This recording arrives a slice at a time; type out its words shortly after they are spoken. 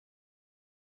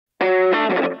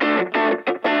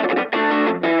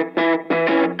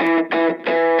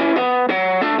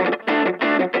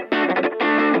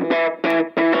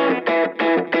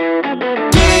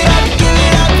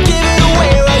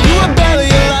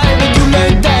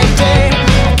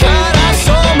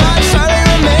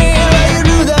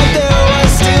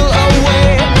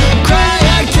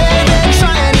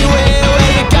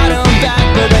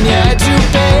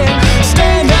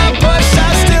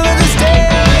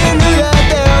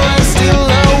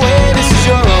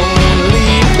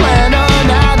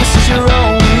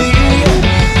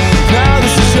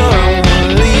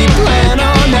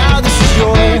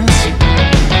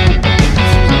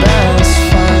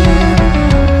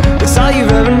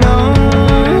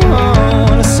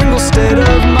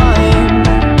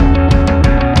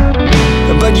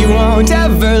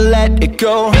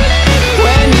go.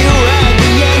 When you had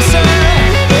the answer,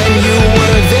 when you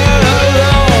were there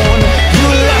alone, you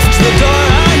left the door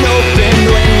unopened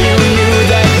when you knew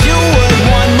that you would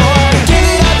want more. Give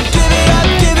it up, give it up,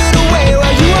 give it away.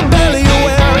 While you were barely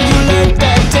aware, you let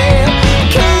that day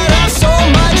cut off so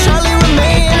much hardly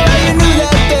remain. While you knew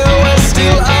that there was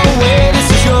still a way.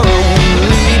 This is your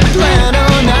only plan.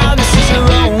 Oh, now this is your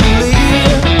only.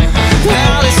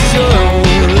 Now this is your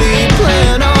only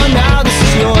plan. Oh, now this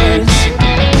is yours.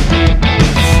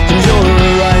 And you're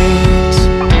right.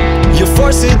 You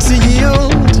force it to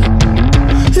yield.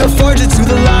 You forge it to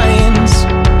the light.